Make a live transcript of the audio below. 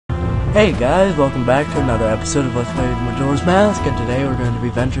Hey guys, welcome back to another episode of Let's Play Majora's Mask, and today we're going to be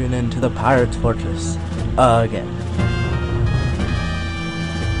venturing into the Pirate's Fortress again.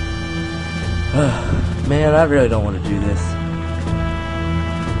 Man, I really don't want to do this.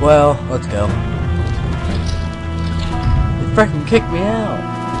 Well, let's go. They freaking kicked me out.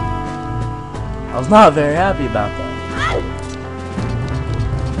 I was not very happy about that.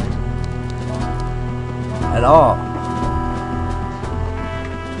 At all.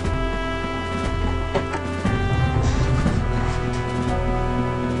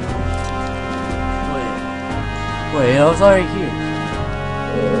 Wait, I was already here.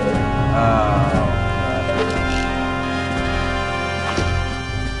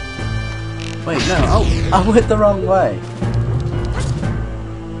 Wait, no. Oh, I went the wrong way.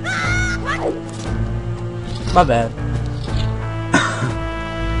 My bad.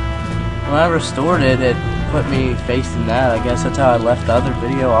 When I restored it, it put me facing that. I guess that's how I left the other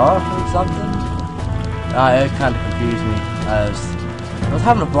video off or something. It kind of confused me. I was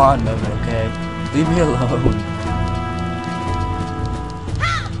having a blonde moment, okay? Leave me alone.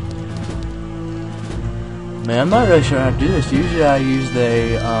 Man, I'm not really sure how to do this. Usually I use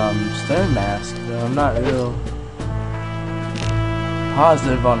the stone mask, but I'm not real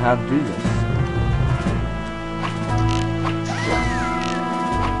positive on how to do this.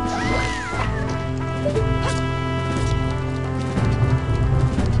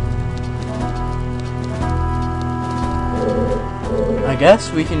 I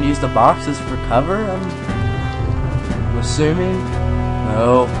guess we can use the boxes for cover, I'm assuming.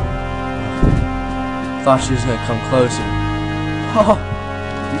 No. Thought she was gonna come closer. Oh,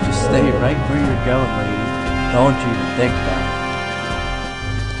 you just stay right where you're going, lady. Don't you even think about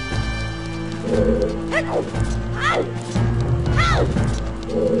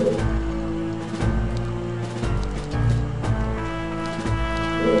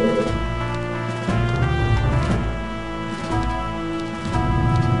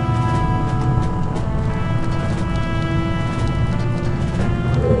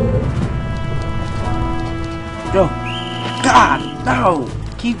Go! God! No!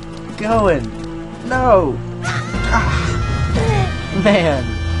 Keep going! No! Ah, man!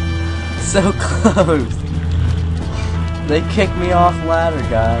 So close! They kicked me off ladder,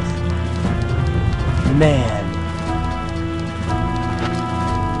 guys. Man!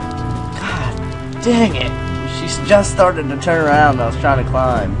 God dang it! She's just started to turn around and I was trying to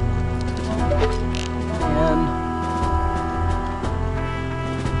climb. Man.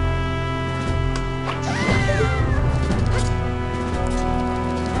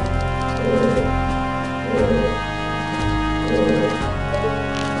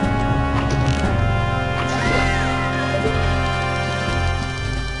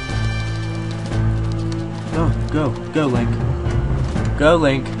 Go, Link. Go,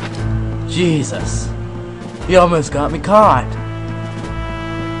 Link. Jesus. He almost got me caught.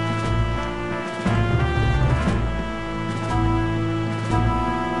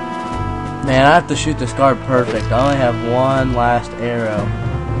 Man, I have to shoot this guard perfect. I only have one last arrow.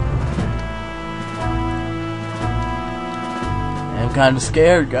 I'm kind of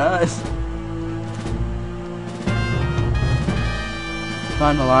scared, guys.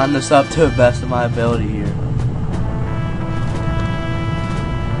 Trying to line this up to the best of my ability here.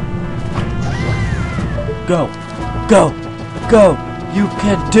 Go! Go! Go! You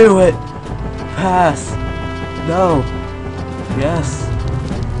can do it! Pass! No! Yes!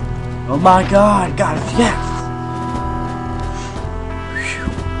 Oh my god! Got it! Yes! Whew.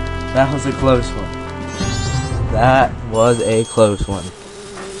 That was a close one. That was a close one.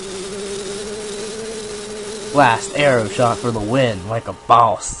 Last arrow shot for the win, like a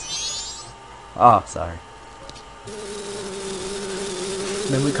boss. Oh, sorry.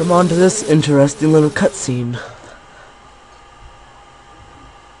 Then we come on to this interesting little cutscene.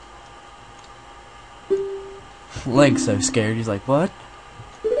 Link's so scared, he's like, what?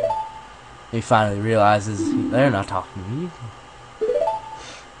 He finally realizes they're not talking to me.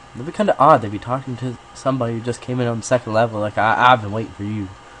 It'd be kind of odd they'd be talking to somebody who just came in on the second level, like, I've been waiting for you.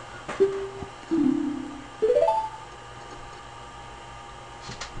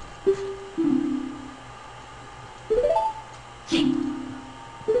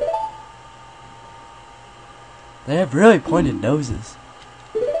 They have really pointed noses.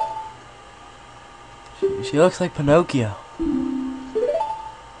 She looks like Pinocchio.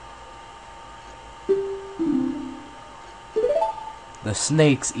 The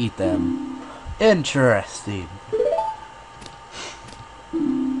snakes eat them. Interesting.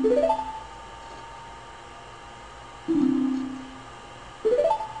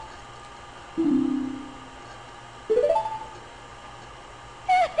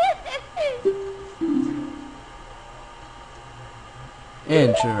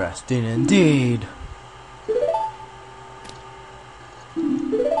 Interesting indeed.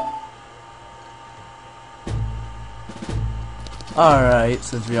 Alright,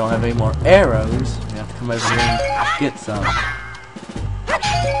 since we don't have any more arrows, we have to come over here and get some.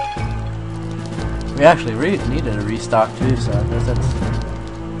 We actually needed a restock too, so I guess that's good.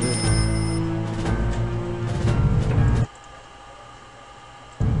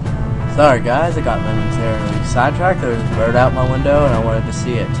 Sorry guys, I got momentarily sidetracked. There was a bird out my window and I wanted to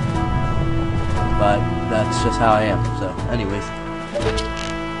see it. But that's just how I am, so anyways.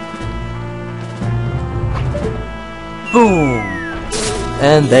 Boom!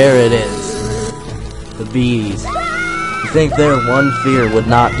 And there it is. The bees. You think their one fear would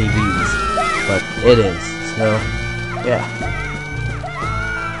not be bees, but it is. So, yeah.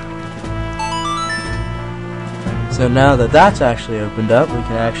 So now that that's actually opened up, we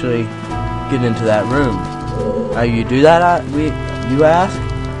can actually get into that room. How you do that, you ask?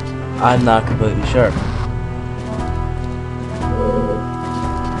 I'm not completely sure.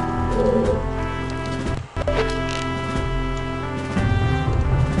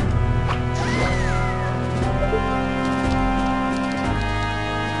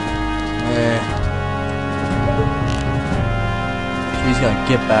 She's gonna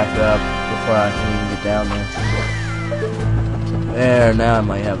get back up before I can even get down there. There, now I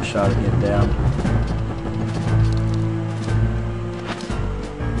might have a shot at getting down.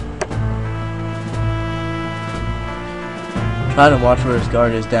 Trying to watch where his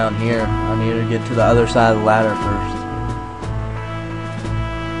guard is down here. I need to get to the other side of the ladder first.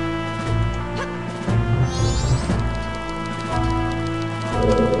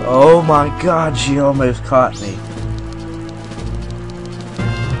 Oh my god, she almost caught me.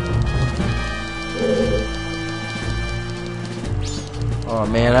 Oh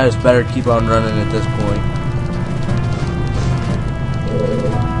man, I just better keep on running at this point.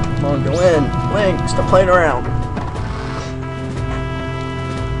 Come on, go in. Link, stop playing around.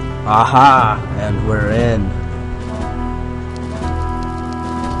 Aha! And we're in.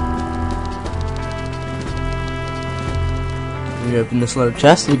 You open this little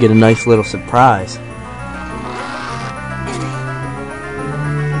chest, you get a nice little surprise.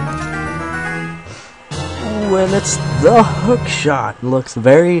 And it's the hook shot. It looks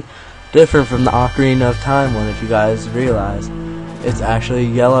very different from the Ocarina of Time one, if you guys realize. It's actually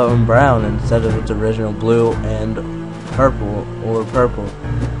yellow and brown instead of its original blue and purple, or purple.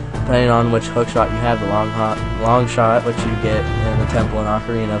 Depending on which hook shot you have, the long shot, which you get in the Temple and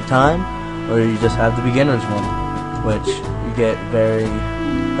Ocarina of Time, or you just have the beginner's one, which you get very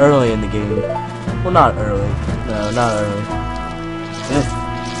early in the game. Well, not early. No, not early.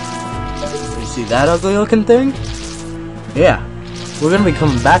 See that ugly looking thing? Yeah, we're going to be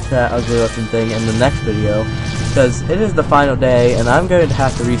coming back to that ugly looking thing in the next video, because it is the final day and I'm going to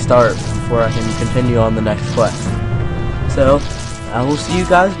have to restart before I can continue on the next quest. So, I will see you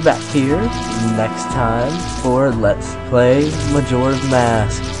guys back here next time for Let's Play Majora's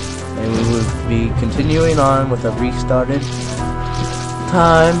Mask, and we will be continuing on with a restarted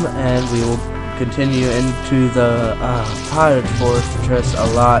time, and we will continue into the Pirate Fortress a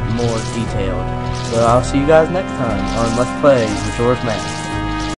lot more detailed. So I'll see you guys next time on Let's Play Majora's Mask.